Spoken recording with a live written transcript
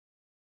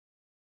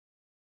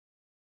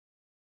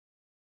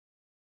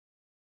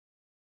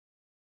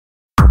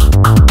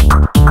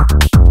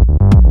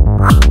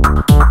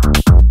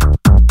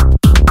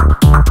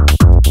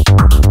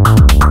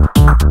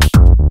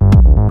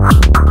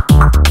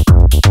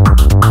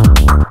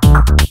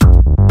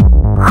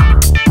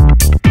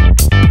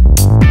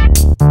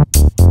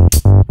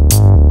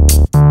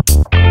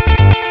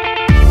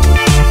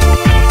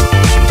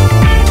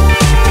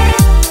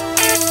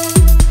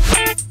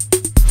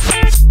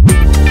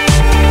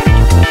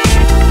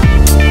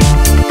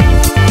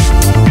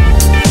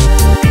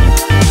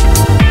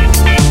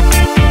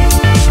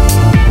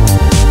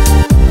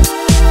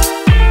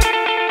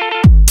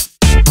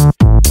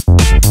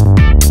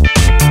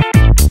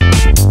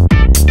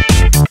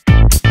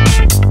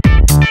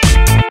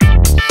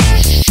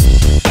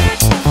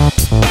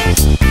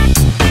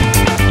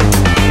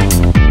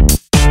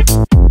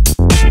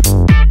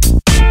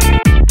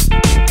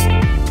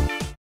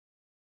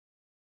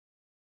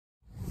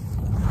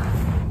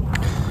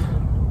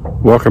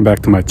Welcome back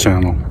to my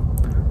channel.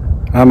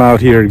 I'm out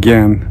here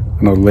again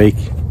on a lake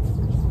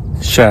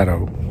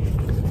shadow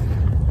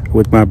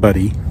with my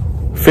buddy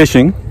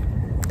fishing.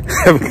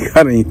 Haven't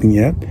got anything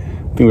yet.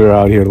 I think we're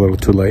out here a little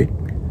too late.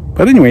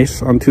 But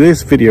anyways, on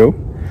today's video,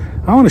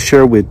 I want to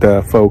share with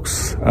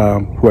folks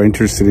who are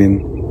interested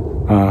in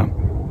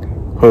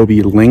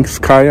Hobie Lynx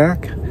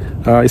kayak,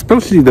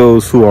 especially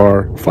those who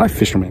are fly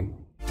fishermen.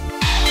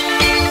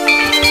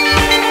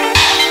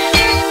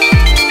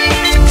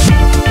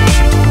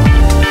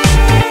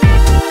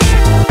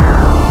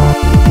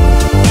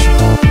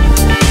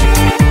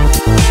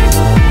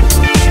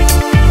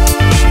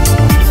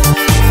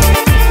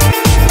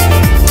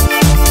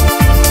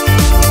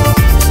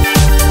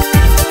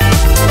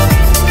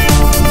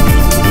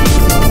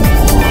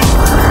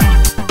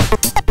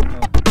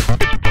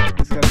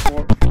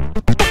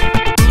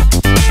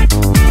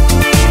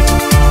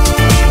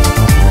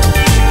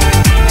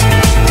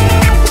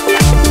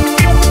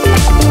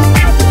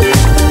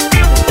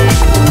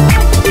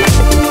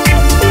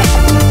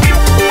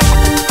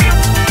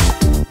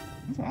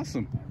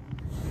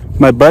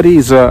 My buddy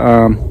is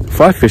a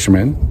fly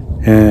fisherman,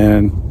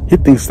 and he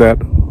thinks that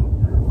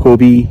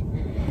Hobie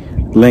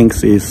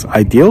Lynx is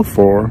ideal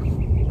for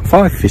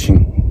fly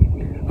fishing.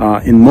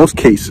 In most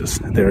cases,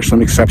 there are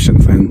some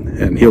exceptions,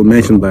 and he'll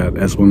mention that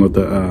as one of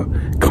the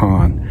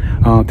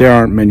cons. There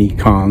aren't many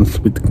cons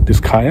with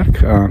this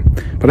kayak,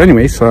 but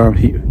anyways,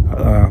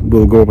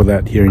 we'll go over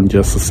that here in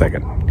just a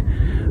second.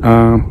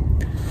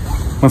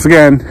 Once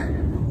again,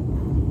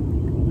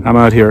 I'm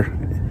out here.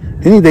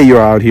 Any day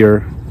you're out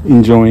here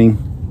enjoying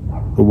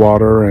the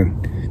water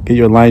and get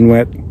your line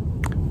wet,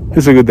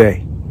 it's a good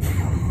day.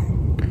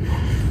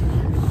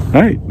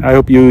 All right, I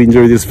hope you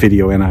enjoy this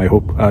video, and I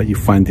hope you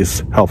find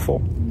this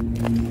helpful.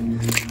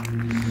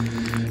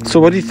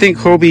 So what do you think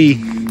Hobie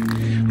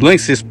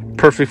Lynx is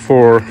perfect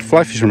for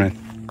fly fishermen?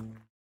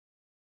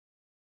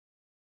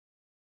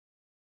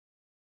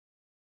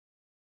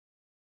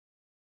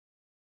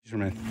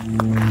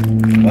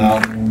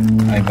 Well,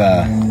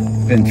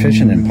 I've been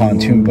fishing in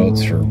pontoon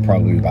boats for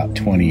probably about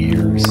 20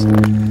 years,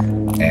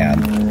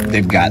 and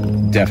they've got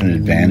definite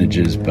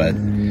advantages, but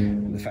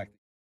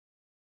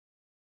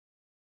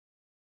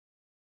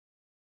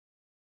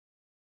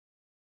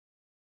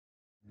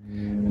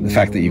the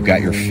fact that you've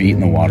got your feet in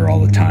the water all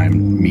the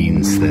time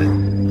means that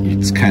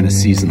it's kind of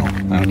seasonal.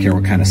 I don't care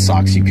what kind of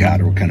socks you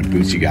got or what kind of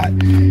boots you got,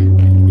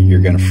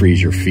 you're gonna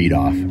freeze your feet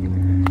off.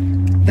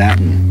 That,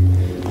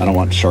 and I don't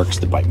want sharks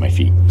to bite my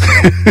feet.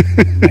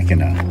 I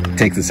can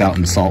take this out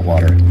in salt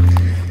water.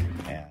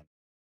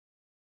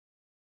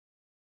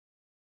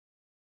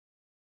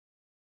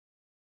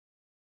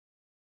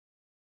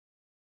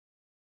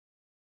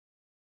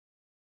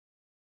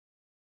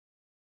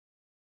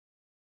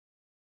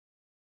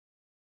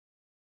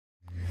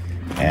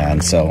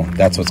 And so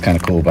that's what's kind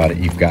of cool about it.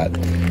 You've got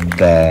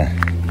the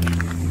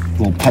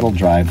little pedal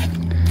drive,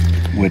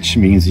 which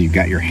means you've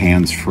got your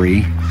hands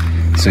free,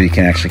 so you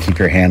can actually keep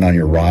your hand on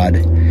your rod,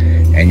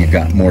 and you've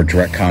got more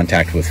direct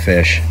contact with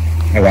fish.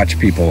 I watch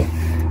people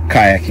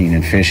kayaking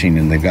and fishing,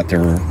 and they've got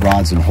their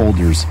rods and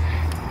holders,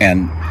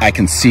 and I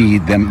can see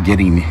them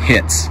getting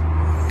hits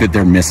that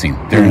they're missing.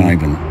 They're not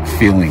even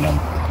feeling them.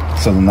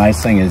 So the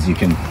nice thing is you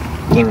can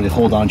literally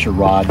hold onto your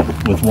rod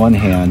with one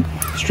hand,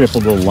 strip a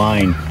little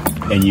line,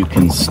 and you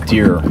can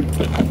steer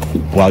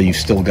while you've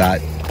still got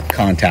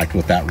contact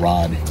with that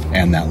rod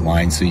and that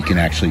line, so you can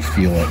actually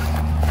feel it.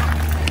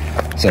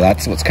 So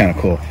that's what's kind of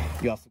cool.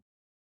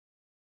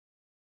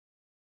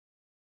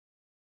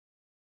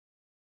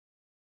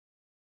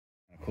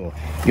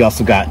 You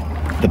also got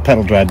the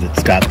pedal drive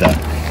that's got the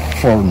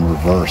forward and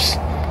reverse,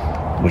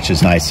 which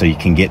is nice, so you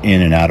can get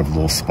in and out of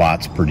little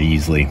spots pretty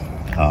easily.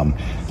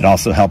 It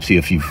also helps you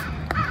if you've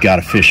got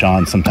a fish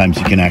on. Sometimes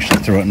you can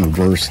actually throw it in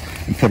reverse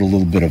and put a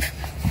little bit of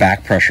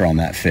back pressure on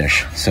that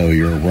fish, so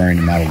you're wearing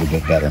them out a little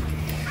bit better.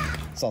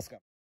 It's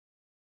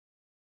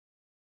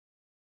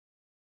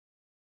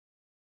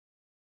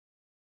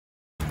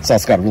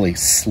also got a really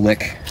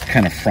slick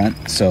kind of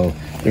front, so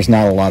there's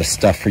not a lot of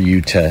stuff for you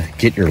to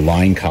get your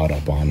line caught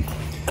up on.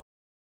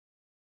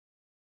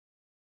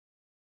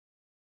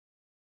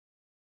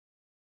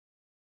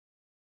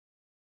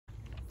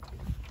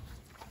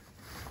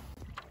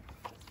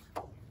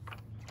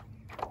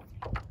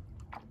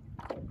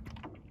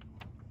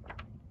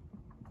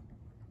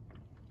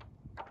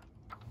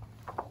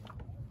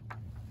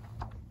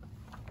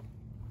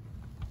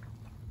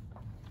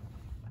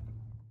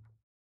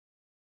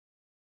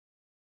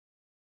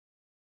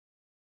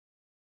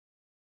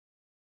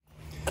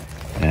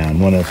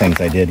 one of the things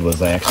I did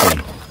was I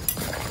actually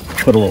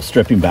put a little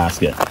stripping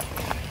basket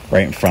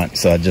right in front,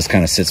 so it just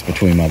kind of sits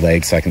between my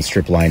legs, so I can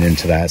strip line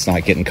into that. It's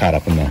not getting caught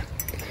up in the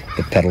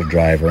pedal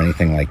drive or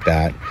anything like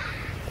that.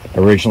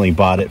 Originally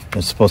bought it,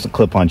 it's supposed to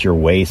clip onto your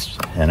waist,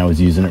 and I was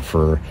using it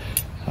for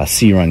a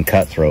C-run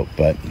cutthroat,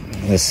 but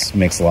this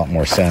makes a lot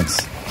more sense.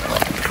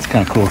 It's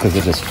kind of cool because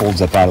it just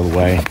folds up out of the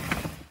way.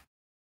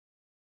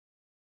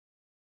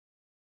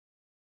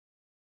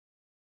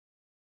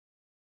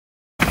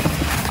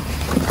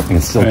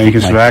 You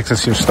can still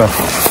access your stuff.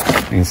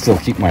 I can still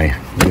keep my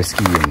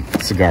whiskey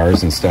and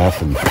cigars and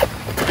stuff, and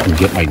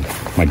get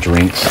my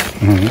drinks.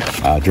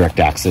 Direct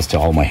access to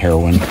all my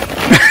heroin.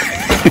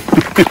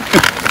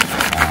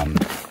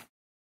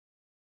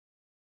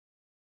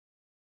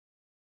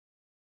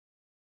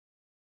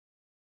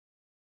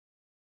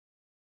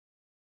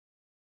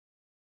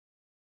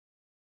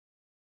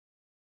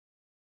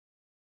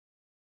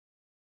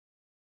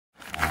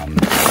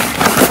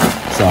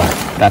 So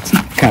that's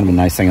kind of a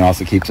nice thing. It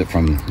also keeps it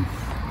from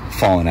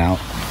falling out.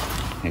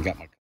 And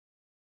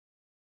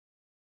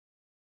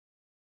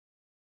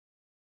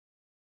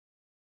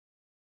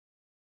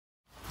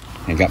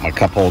got my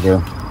cup holder,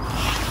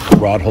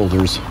 rod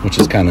holders, which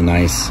is kind of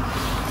nice.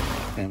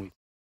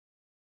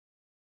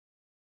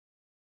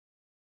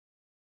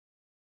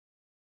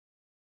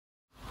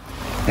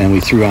 And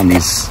we threw on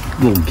these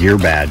little gear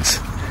bags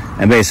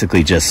and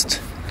basically just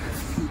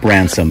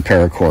ran some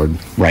paracord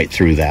right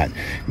through that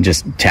and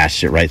just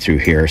attached it right through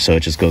here, so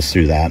it just goes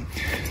through that.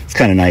 It's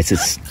kind of nice.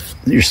 It's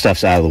your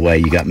stuff's out of the way.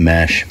 You got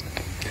mesh,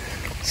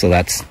 so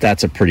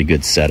that's a pretty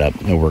good setup.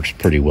 It works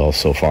pretty well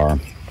so far.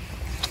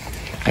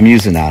 I'm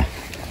using a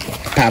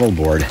paddle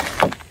board.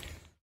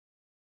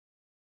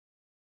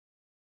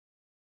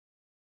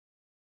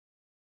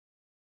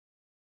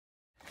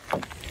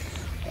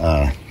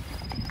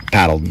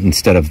 Paddle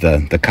instead of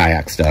the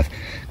kayak stuff,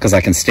 because I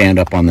can stand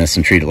up on this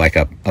and treat it like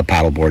a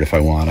paddle board if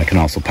I want. I can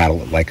also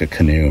paddle it like a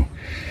canoe,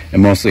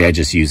 and mostly I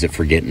just use it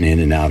for getting in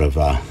and out of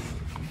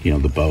you know,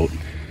 the boat.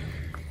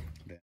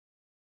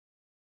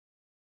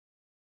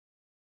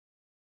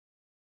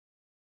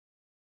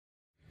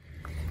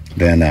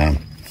 Then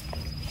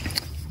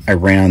I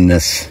ran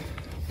this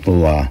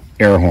little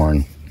air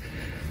horn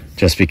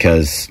just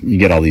because you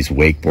get all these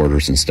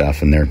wakeboarders and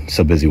stuff, and they're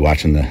so busy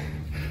watching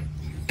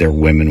their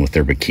women with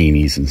their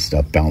bikinis and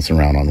stuff bouncing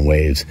around on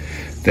waves,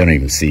 they don't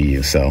even see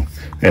you. So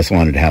I just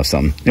wanted to have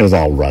some. It was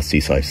all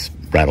rusty, so I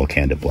rattle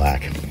canned it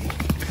black.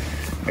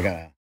 I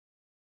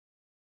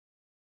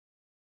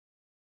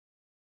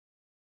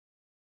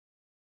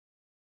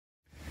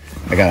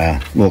got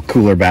a little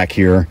cooler back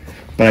here,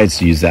 but I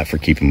just use that for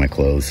keeping my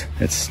clothes.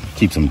 It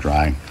keeps them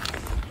dry.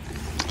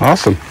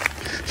 Awesome.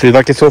 So you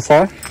like it so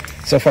far?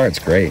 So far it's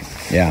great.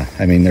 Yeah,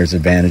 I mean, there's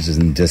advantages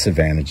and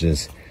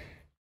disadvantages.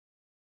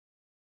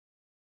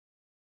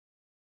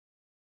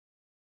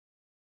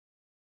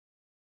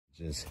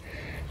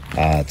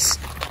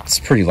 It's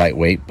pretty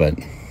lightweight, but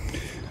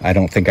I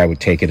don't think I would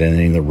take it in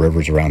any of the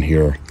rivers around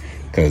here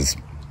because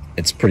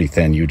it's pretty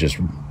thin. You just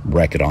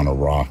wreck it on a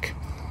rock.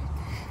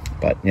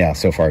 But yeah,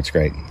 so far it's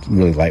great. It's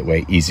really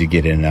lightweight, easy to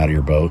get in and out of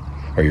your boat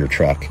or your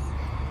truck.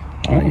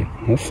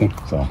 Awesome.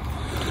 So,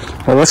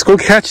 well, let's go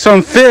catch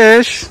some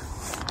fish,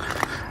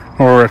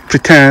 or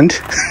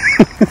pretend.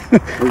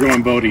 We're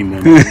going boating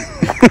then.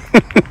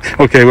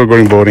 Okay, we're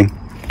going boating.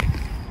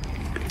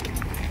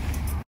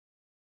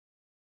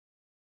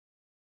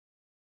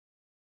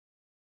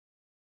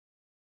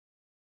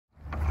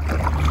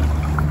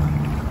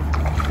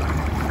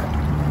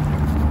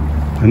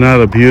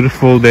 Another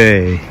beautiful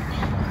day.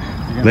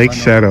 Lake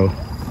Shadow.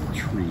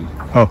 Tree.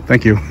 Oh,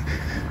 thank you.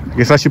 I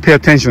guess I should pay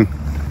attention.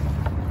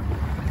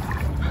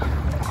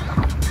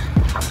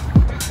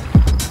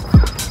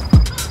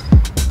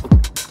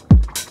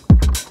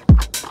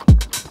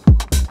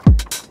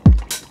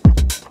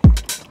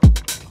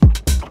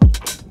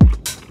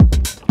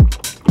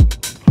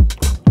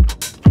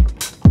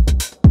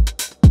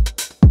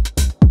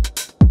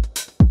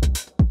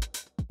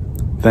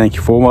 Thank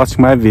you for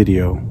watching my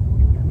video.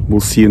 We'll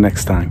see you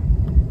next time.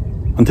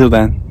 Until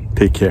then,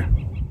 take care.